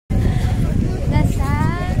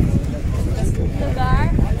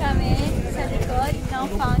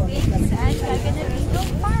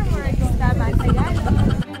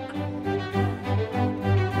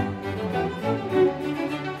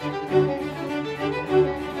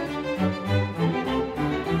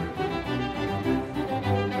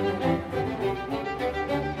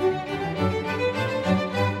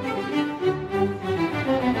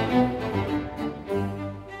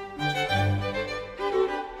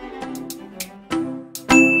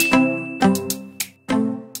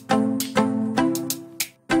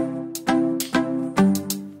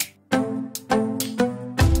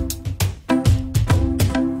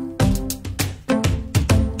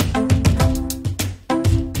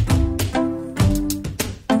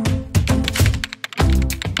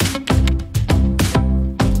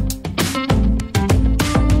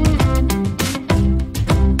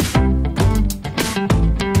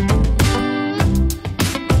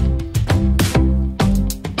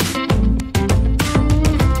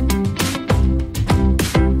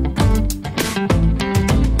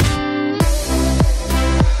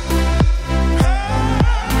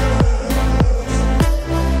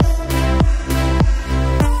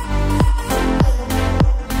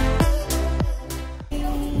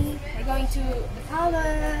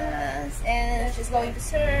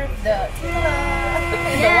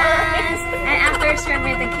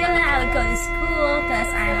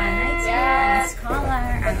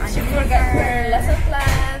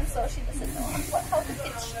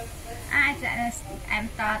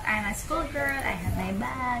thought I'm a schoolgirl. I have my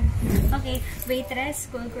bag. Okay, waitress,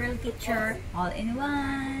 schoolgirl, teacher, all in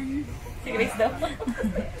one.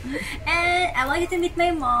 And I want you to meet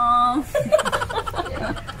my mom.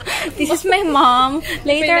 This is my mom.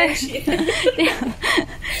 Later, she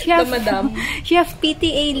have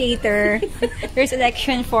PTA later. There's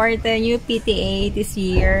election for the new PTA this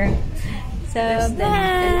year. So,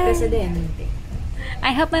 bye.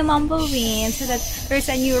 I hope my mom will win so that there's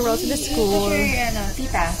a new role to the school.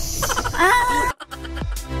 Tita. Ah!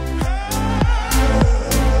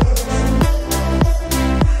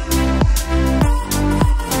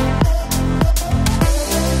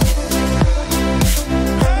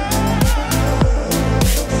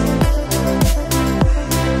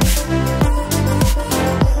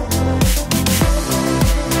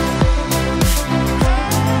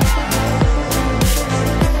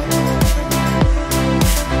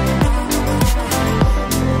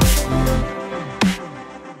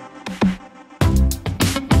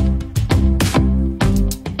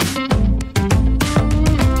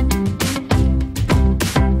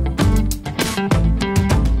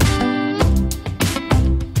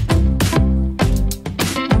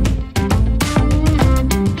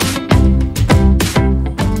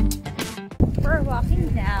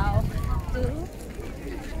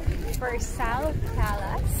 Versailles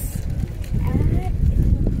Palace at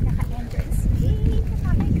naka-entrance gate.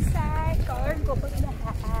 Nakaka-excite. Color ko pag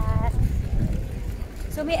lahat.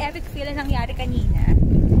 So may epic feel na nangyari kanina.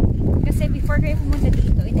 Kasi before kayo pumunta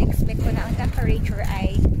dito, in-expect ko na ang temperature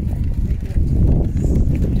ay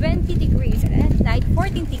 20 degrees and at night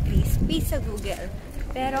 14 degrees based sa Google.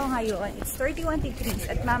 Pero ngayon, it's 31 degrees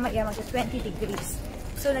at mamaya mag-20 degrees.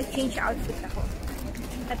 So nag-change outfit ako.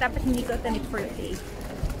 At dapat hindi ko damit for the day.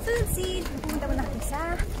 So let's see, pumunta mo na kami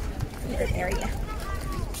sa secret area.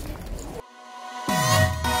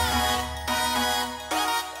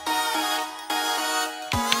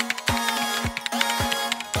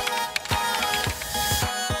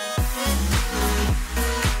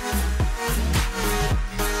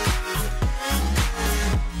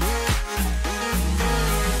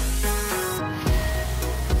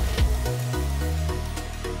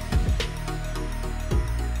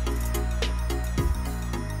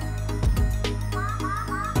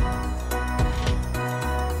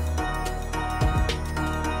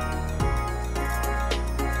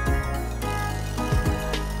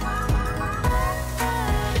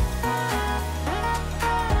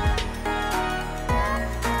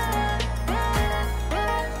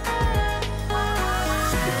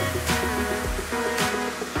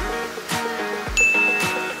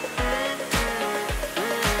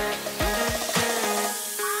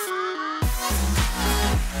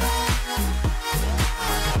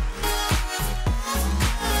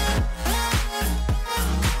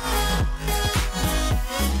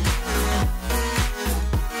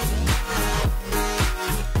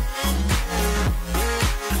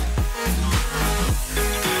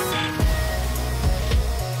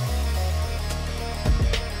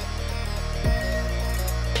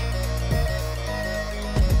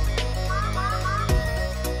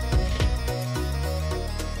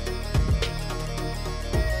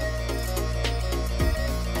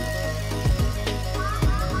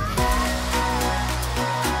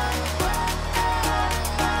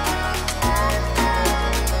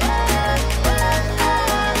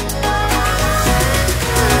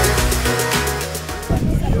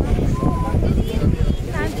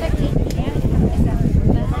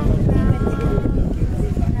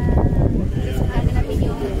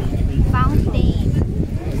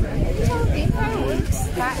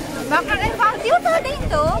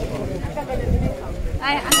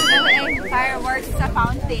 Ay, ano na fireworks sa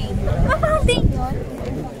fountain. Fountain yun?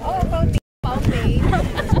 Oo, fountain.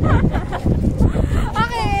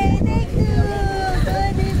 Okay, thank you.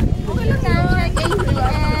 Good evening. Okay lang na. Check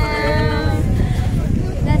ATM.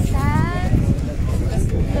 Nasa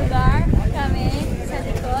lugar kami sa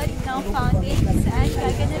likod ng fountain saan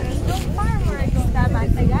gaganapin yung fireworks. Tama,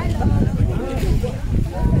 Tagalog.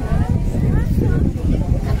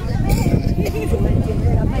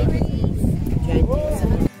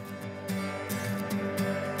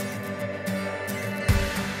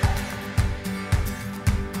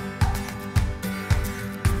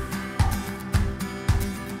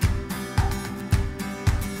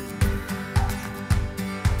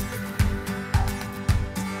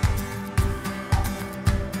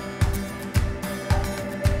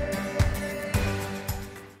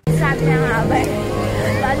 Sabi na nga ba,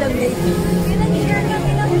 palamig. Pinag-share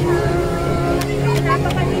kami ng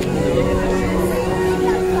napakalit.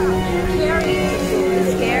 Scary.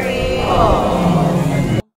 Scary.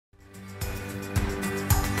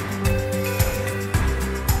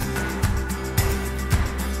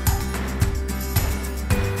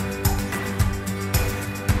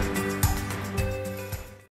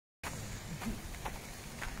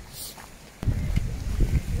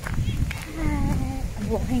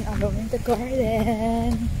 walking around the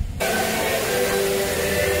garden.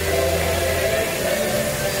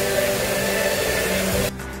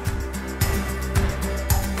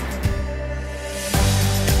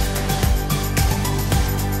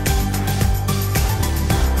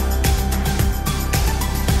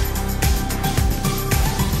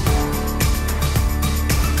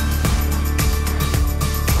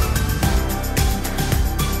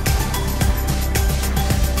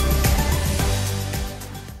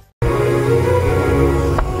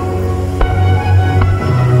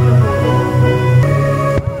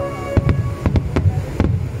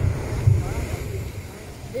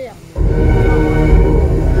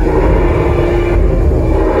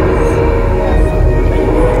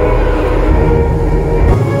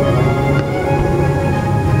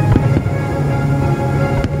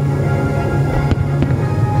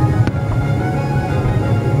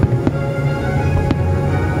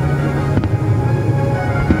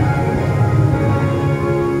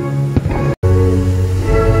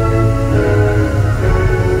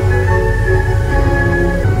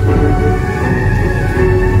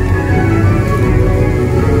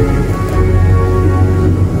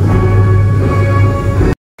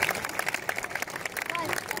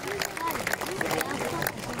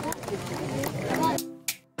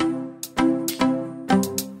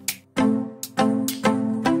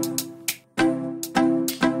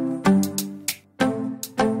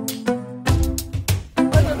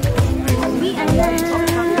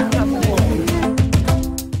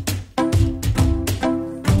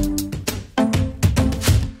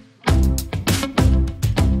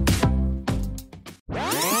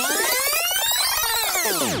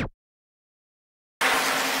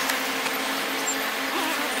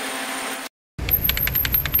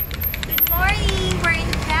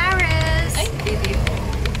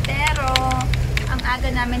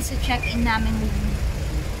 Namin sa check-in namin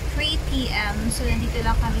 3 p.m. So, nandito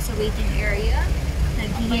lang kami sa waiting area.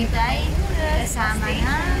 Naghihintay. Kasama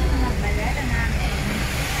na mga balera namin.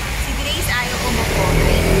 Si Grace ayaw umupo.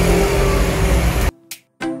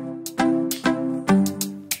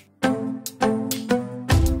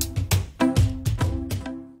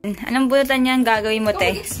 Anong bunutan yan gagawin mo,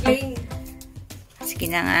 te? Sige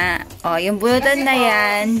na nga. O, yung bunutan na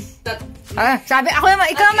yan. Sabi, ako naman,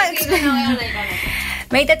 ikaw naman.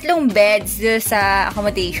 May 3 beds sa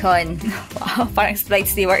accommodation. Wow, parang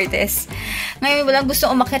flight stewardess. Ngayon, walang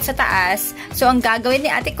gusto umakyat sa taas. So, ang gagawin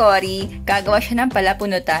ni Ate Cory, gagawa siya ng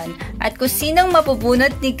palapunutan. At kung sinong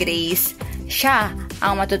mapubunot ni Grace, siya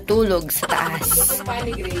ang matutulog sa taas. Isusumpa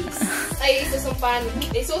ni Grace. Ay,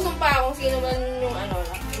 isusumpa kung sino man yung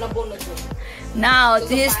nabunot mo. Now,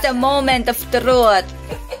 this is the moment of truth.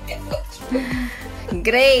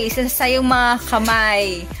 Grace, sa iyong mga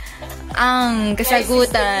kamay ang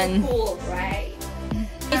kasagutan.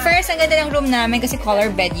 First, ang ganda ng room namin kasi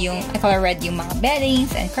color red yung mga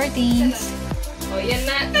beddings and curtains. Oh, yan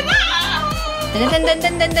na.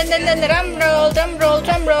 Drum roll.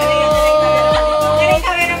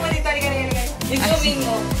 Yung zooming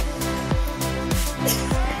mo.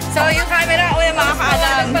 So, yung camera, una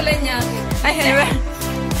makakaalam. Pala niya. Ay, ano ba?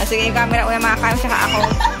 Sige, yung camera, una makakaalam, saka ako.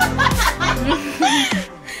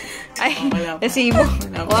 Ay, resibo.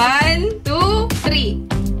 1, 2, 3.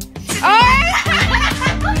 Oh!